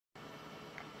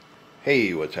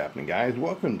Hey, what's happening, guys?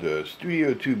 Welcome to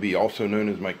Studio 2B, also known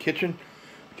as my kitchen,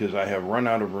 because I have run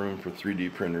out of room for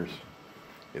 3D printers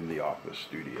in the office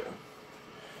studio.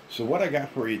 So what I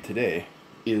got for you today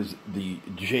is the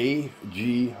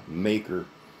JGMaker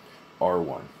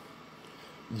R1.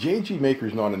 JGMaker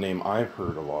is not a name I've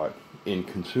heard a lot in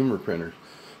consumer printers,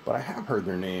 but I have heard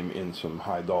their name in some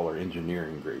high-dollar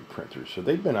engineering grade printers. So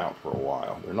they've been out for a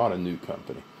while. They're not a new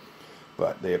company,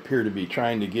 but they appear to be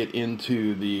trying to get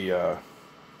into the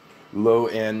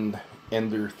low-end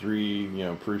Ender 3,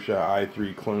 Prusa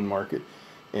i3 clone market,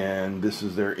 and this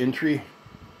is their entry,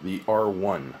 the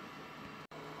R1.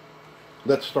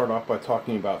 Let's start off by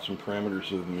talking about some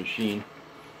parameters of the machine.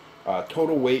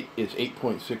 Total weight is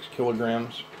 8.6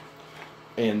 kilograms,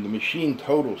 and the machine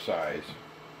total size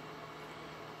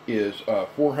is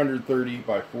 430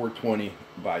 by 420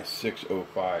 by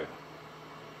 605.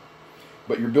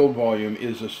 But your build volume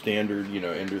is a standard,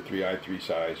 Ender 3 i3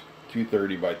 size,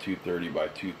 230 by 230 by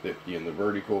 250 in the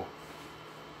vertical.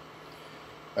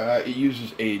 It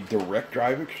uses a direct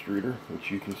drive extruder,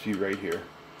 which you can see right here.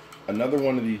 Another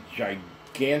one of these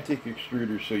gigantic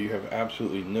extruders, so you have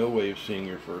absolutely no way of seeing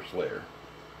your first layer.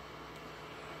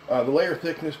 The layer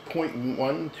thickness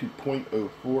 0.1 to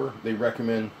 0.04. They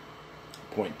recommend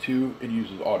 0.2. It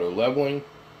uses auto leveling.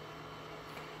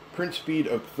 Print speed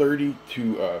of 30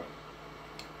 to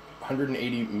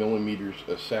 180 millimeters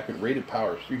a second. Rated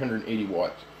power is 380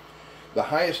 watts. The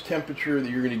highest temperature that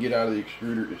you're going to get out of the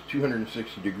extruder is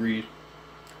 260 degrees,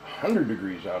 100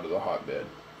 degrees out of the hotbed.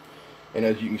 And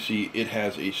as you can see, it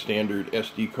has a standard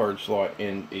SD card slot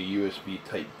and a USB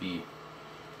Type B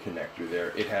connector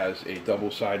there. It has a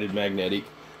double-sided magnetic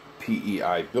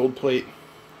PEI build plate.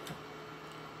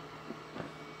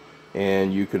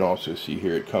 And you can also see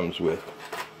here it comes with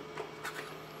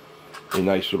a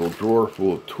nice little drawer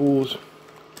full of tools.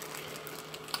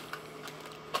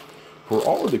 For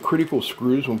all of the critical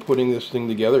screws when putting this thing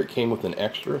together, it came with an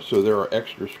extra, so there are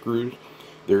extra screws.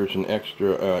 There's an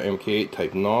extra MK8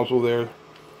 type nozzle there,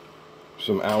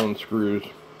 some Allen screws,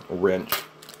 a wrench,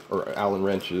 or Allen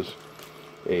wrenches,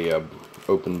 a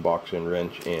open box end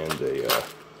wrench, and a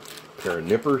pair of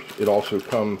nippers. It also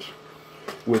comes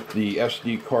with the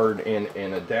SD card and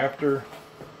an adapter,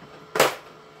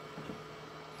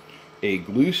 a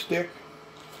glue stick,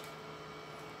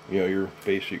 your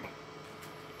basic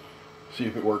see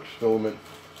if it works filament,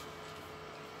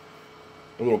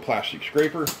 a little plastic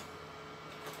scraper,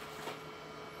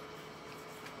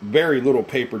 very little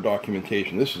paper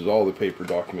documentation. This is all the paper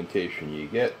documentation you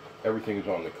get. Everything is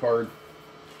on the card.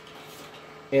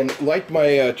 And like my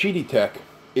Cheaty Tech,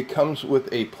 it comes with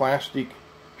a plastic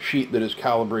sheet that is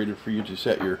calibrated for you to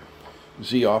set your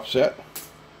Z offset.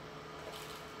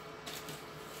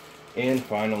 And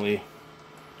finally,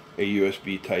 a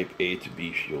USB Type A to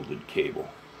B shielded cable.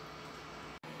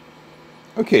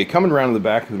 Okay, coming around to the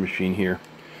back of the machine here,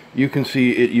 you can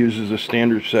see it uses a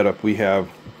standard setup. We have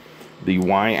the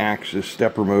Y-axis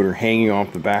stepper motor hanging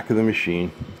off the back of the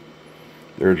machine.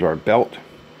 There's our belt,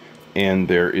 and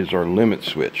there is our limit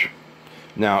switch.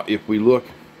 Now, if we look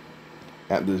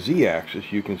at the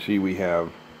Z-axis, you can see we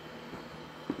have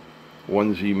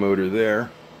one Z motor there,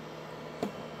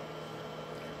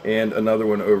 and another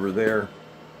one over there,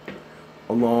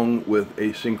 along with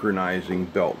a synchronizing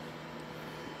belt,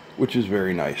 which is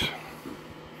very nice.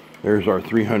 There's our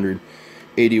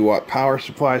 380 watt power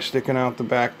supply sticking out the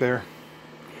back there,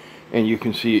 and you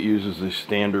can see it uses the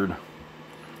standard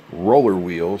roller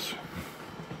wheels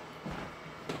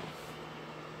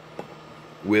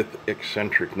with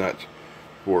eccentric nuts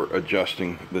for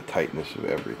adjusting the tightness of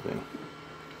everything.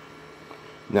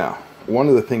 Now, one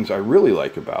of the things I really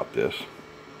like about this,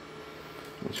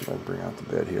 let's see if I can bring out the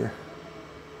bed here,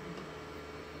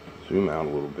 zoom out a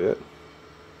little bit.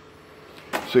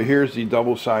 So here's the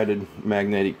double-sided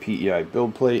magnetic PEI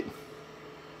build plate,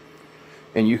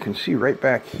 and you can see right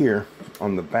back here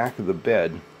on the back of the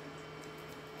bed,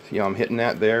 see how I'm hitting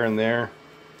that there and there,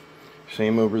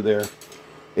 same over there.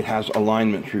 It has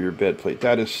alignment for your bed plate.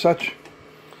 That is such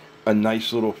a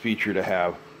nice little feature to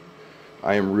have.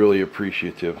 I am really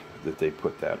appreciative that they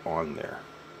put that on there.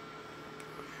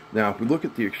 Now, if we look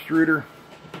at the extruder,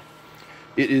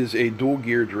 it is a dual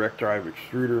gear direct drive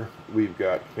extruder. We've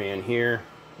got fan here,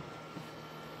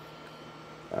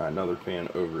 another fan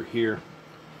over here.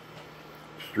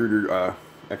 Extruder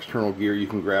external gear you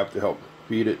can grab to help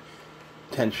feed it,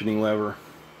 tensioning lever,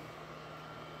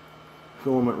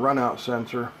 filament runout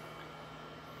sensor.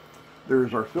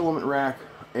 There's our filament rack,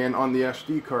 and on the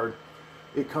SD card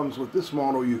it comes with this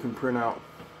model you can print out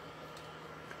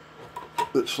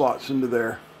that slots into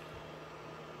there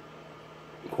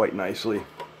quite nicely.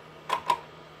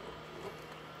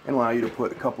 and allow you to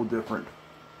put a couple different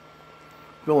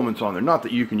filaments on there. Not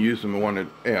that you can use them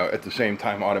at the same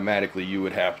time automatically. You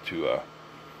would have to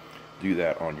do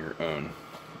that on your own.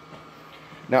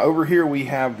 Now over here we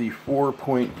have the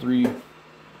 4.3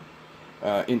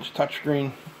 inch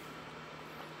touchscreen.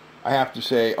 I have to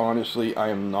say, honestly, I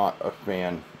am not a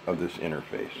fan of this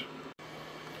interface.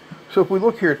 So if we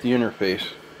look here at the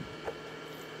interface,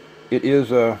 it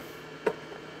is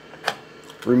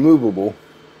removable,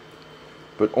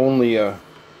 but only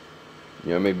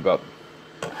maybe about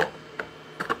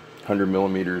 100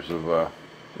 millimeters of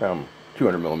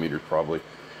 200 millimeters probably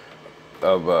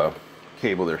of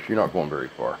cable there, so you're not going very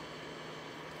far.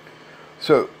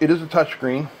 So it is a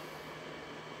touchscreen.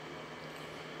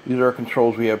 These are our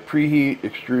controls. We have preheat,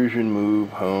 extrusion, move,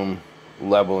 home,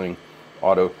 leveling,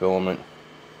 auto filament.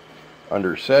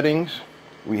 Under settings,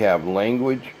 we have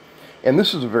language, and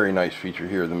this is a very nice feature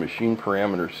here, the machine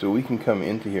parameters. So we can come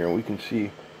into here and we can see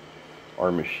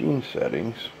our machine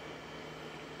settings.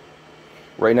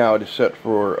 Right now it is set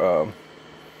for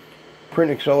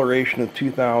print acceleration of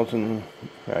 2000.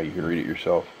 You can read it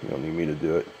yourself, you don't need me to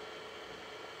do it.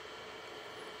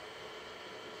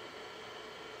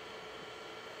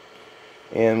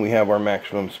 And we have our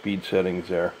maximum speed settings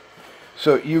there.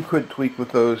 So you could tweak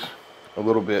with those a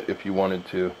little bit if you wanted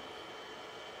to.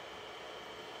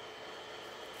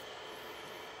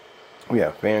 We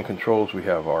have fan controls, we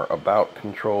have our about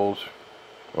controls.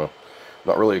 Well,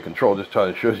 not really a control, just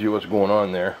shows you what's going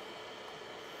on there.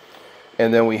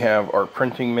 And then we have our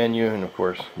printing menu, and of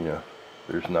course,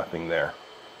 there's nothing there.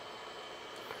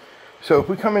 So if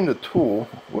we come into tool,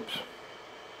 whoops.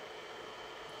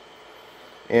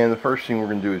 And the first thing we're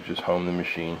going to do is just home the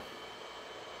machine.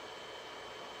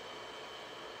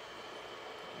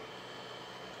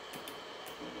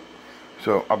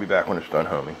 So I'll be back when it's done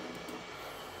homing.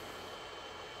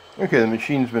 Okay, the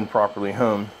machine's been properly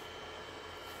homed.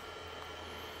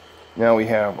 Now we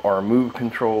have our move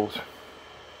controls.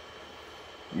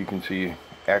 You can see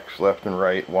X left and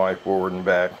right, Y forward and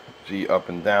back, Z up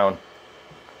and down.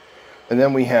 And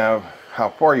then we have how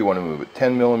far you want to move it.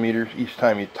 10 millimeters. Each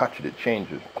time you touch it, it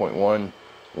changes. 0.1,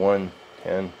 1,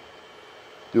 10.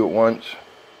 Do it once,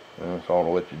 and that's all to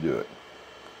let you do it.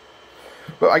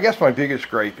 But I guess my biggest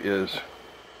gripe is,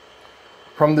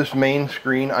 from this main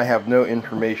screen, I have no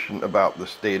information about the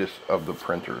status of the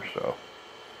printer. So,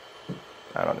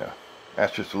 I don't know.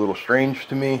 That's just a little strange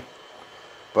to me,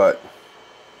 but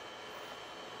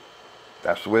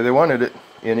that's the way they wanted it.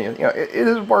 And it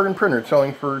is a bargain printer. It's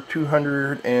selling for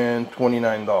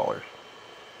 $229. All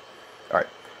right,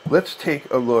 let's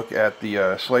take a look at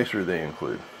the slicer they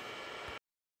include.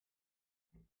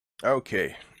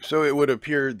 Okay, so it would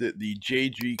appear that the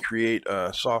JG Create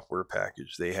software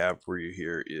package they have for you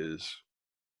here is,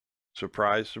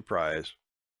 surprise, surprise,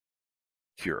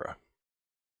 Cura.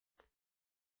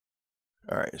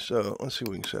 All right, so let's see if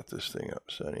we can set this thing up.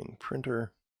 Setting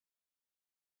printer.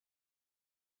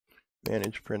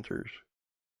 Manage printers.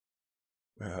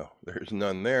 Oh, there's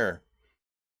none there.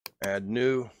 Add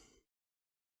new.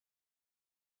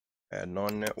 Add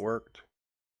non-networked.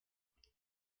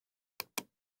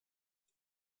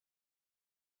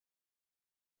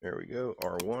 There we go,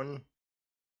 R1.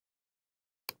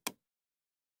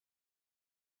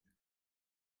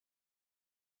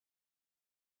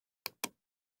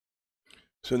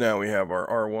 So now we have our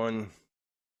R1.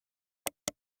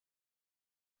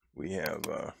 We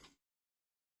have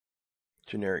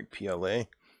generic PLA.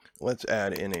 Let's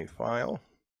add in a file.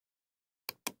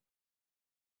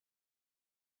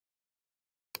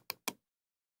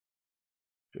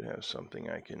 Should have something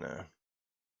I can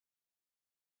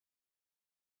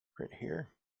print here.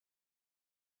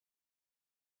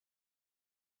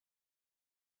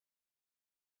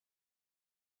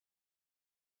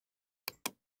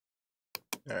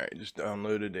 All right, just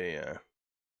downloaded a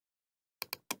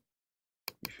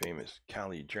famous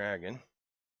Kali Dragon.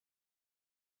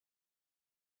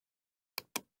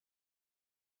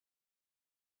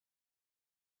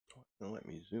 Don't let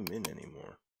me zoom in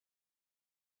anymore.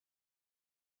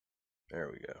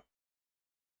 There we go.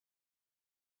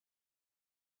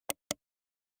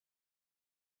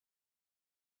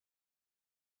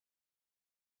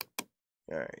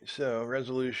 All right, so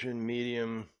resolution,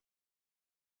 medium,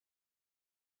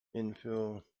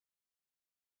 infill,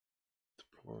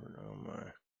 support, oh my.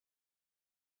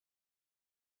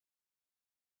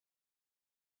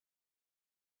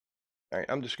 All right,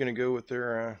 I'm just going to go with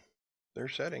their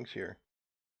settings here.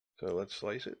 So let's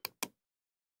slice it.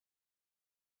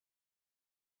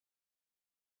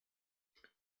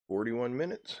 41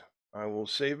 minutes. I will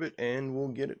save it and we'll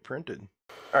get it printed.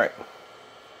 All right.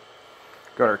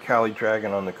 Got our Kali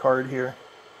Dragon on the card here.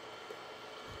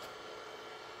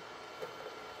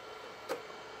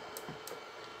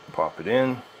 Pop it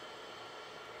in.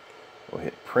 We'll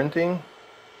hit printing.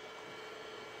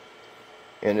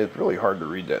 And it's really hard to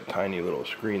read that tiny little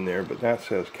screen there, but that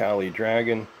says Cali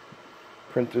Dragon.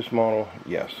 Print this model,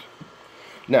 yes.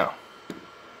 Now,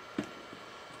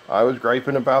 I was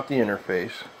griping about the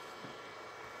interface.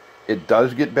 It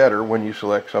does get better when you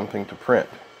select something to print.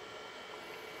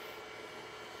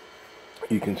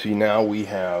 You can see now we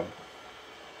have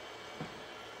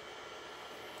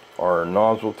our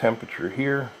nozzle temperature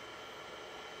here,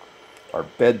 our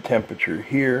bed temperature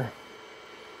here,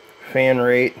 fan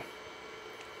rate,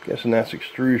 guessing that's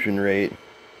extrusion rate.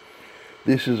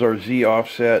 This is our Z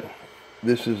offset.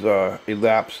 This is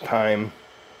elapsed time.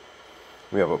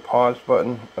 We have a pause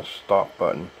button, a stop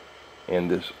button, and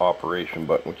this operation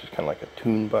button, which is kind of like a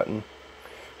tune button.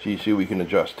 So you see we can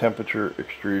adjust temperature,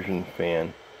 extrusion,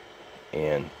 fan,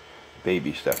 and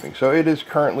baby stepping. So it is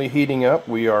currently heating up.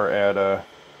 We are at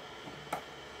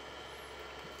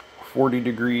 40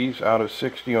 degrees out of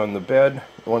 60 on the bed.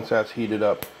 Once that's heated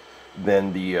up,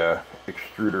 then the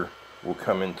extruder will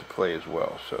come into play as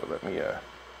well. So let me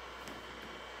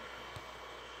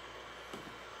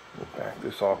back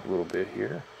this off a little bit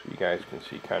here so you guys can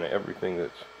see kind of everything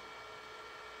that's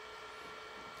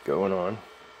going on.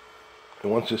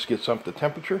 And once this gets up to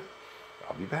temperature,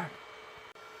 I'll be back.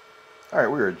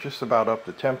 Alright, we are just about up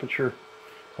to temperature.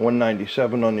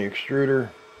 197 on the extruder,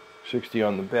 60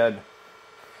 on the bed.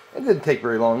 It didn't take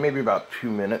very long, maybe about 2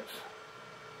 minutes.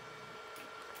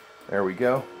 There we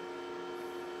go.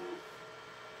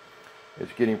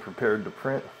 It's getting prepared to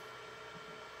print.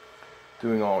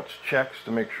 Doing all its checks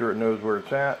to make sure it knows where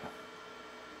it's at.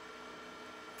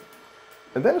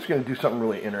 And then it's going to do something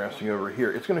really interesting over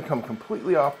here. It's going to come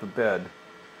completely off the bed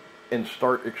and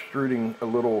start extruding a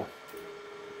little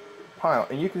pile.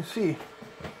 And you can see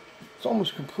it's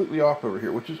almost completely off over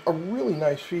here, which is a really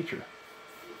nice feature.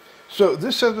 So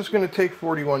this says it's going to take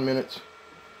 41 minutes.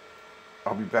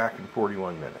 I'll be back in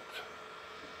 41 minutes.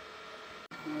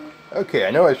 Okay,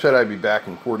 I know I said I'd be back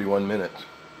in 41 minutes,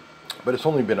 but it's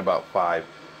only been about 5.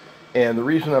 And the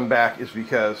reason I'm back is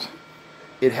because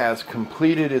it has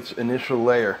completed its initial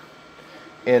layer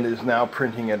and is now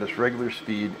printing at its regular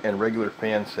speed and regular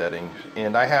fan settings.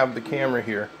 And I have the camera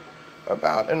here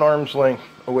about an arm's length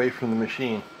away from the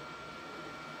machine,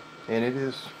 and it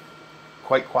is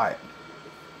quite quiet.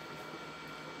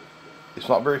 It's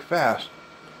not very fast,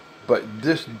 but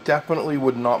this definitely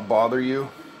would not bother you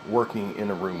working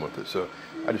in a room with it. So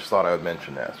I just thought I would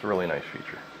mention that. It's a really nice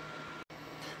feature.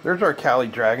 There's our Cali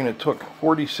Dragon. It took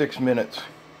 46 minutes.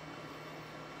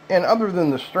 And other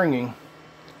than the stringing,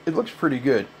 it looks pretty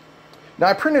good. Now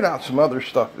I printed out some other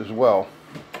stuff as well.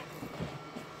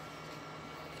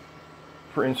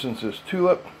 For instance, this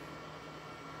tulip.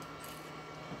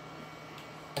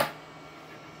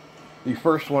 The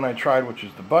first one I tried, which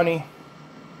is the bunny.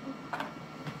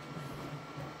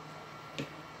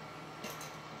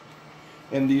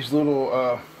 And these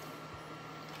little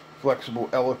flexible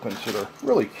elephants that are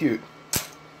really cute.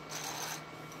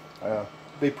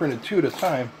 They printed 2 at a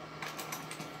time.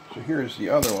 So here's the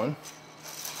other one.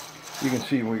 You can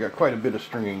see we got quite a bit of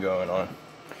stringing going on.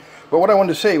 But what I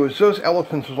wanted to say was those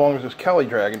elephants, as long as this Cali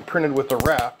Dragon, printed with a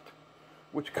raft,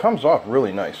 which comes off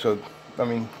really nice. So, I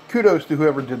mean, kudos to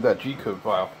whoever did that G-code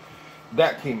file.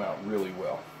 That came out really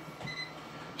well.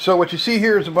 So what you see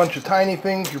here is a bunch of tiny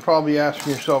things. You're probably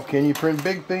asking yourself, can you print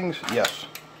big things? Yes.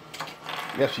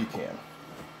 Yes, you can.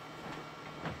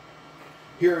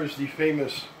 Here is the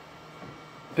famous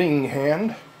thing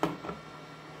hand.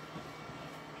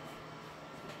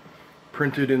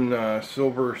 Printed in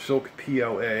silver silk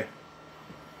PLA.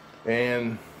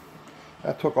 And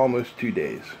that took almost 2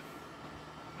 days.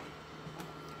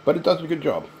 But it does a good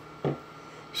job.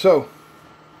 So,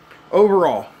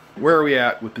 overall, where are we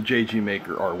at with the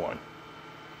JGMaker R1?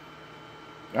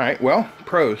 Alright, well,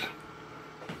 pros.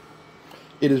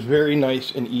 It is very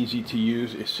nice and easy to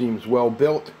use. It seems well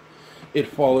built. It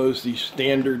follows the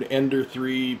standard Ender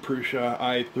 3, Prusa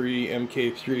i3,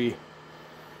 MK3,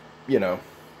 you know,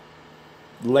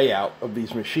 layout of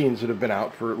these machines that have been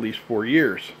out for at least 4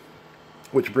 years.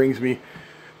 Which brings me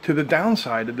to the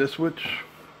downside of this, which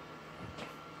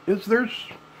is there's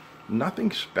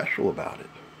nothing special about it.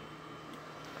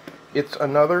 It's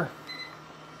another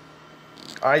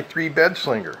i3 bed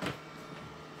slinger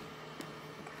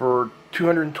for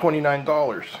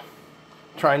 $229,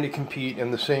 trying to compete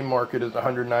in the same market as the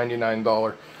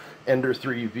 $199 Ender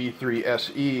 3 V3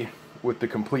 SE with the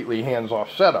completely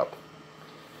hands-off setup.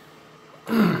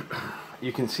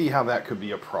 You can see how that could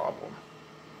be a problem.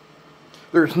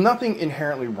 There's nothing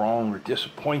inherently wrong or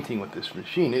disappointing with this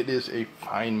machine. It is a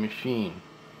fine machine.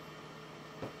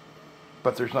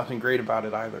 but there's nothing great about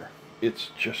it either.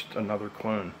 It's just another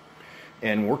clone.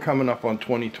 And we're coming up on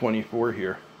 2024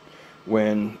 here,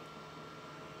 when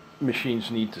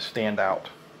machines need to stand out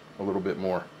a little bit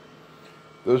more.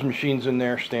 Those machines in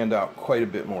there stand out quite a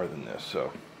bit more than this.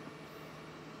 So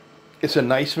it's a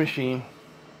nice machine,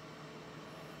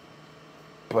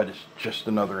 but it's just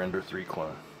another Ender 3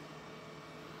 clone.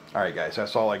 Alright guys,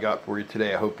 that's all I got for you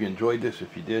today. I hope you enjoyed this.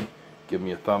 If you did, give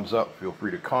me a thumbs up. Feel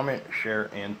free to comment, share,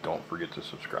 and don't forget to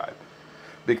subscribe.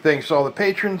 Big thanks to all the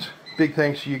patrons. Big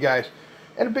thanks to you guys.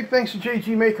 And a big thanks to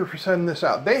JGMaker for sending this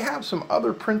out. They have some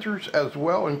other printers as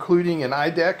well, including an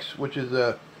IDEX, which is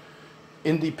a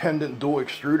independent dual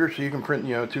extruder, so you can print,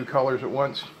 2 colors at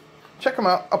once. Check them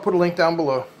out. I'll put a link down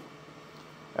below.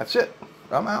 That's it.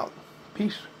 I'm out.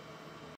 Peace.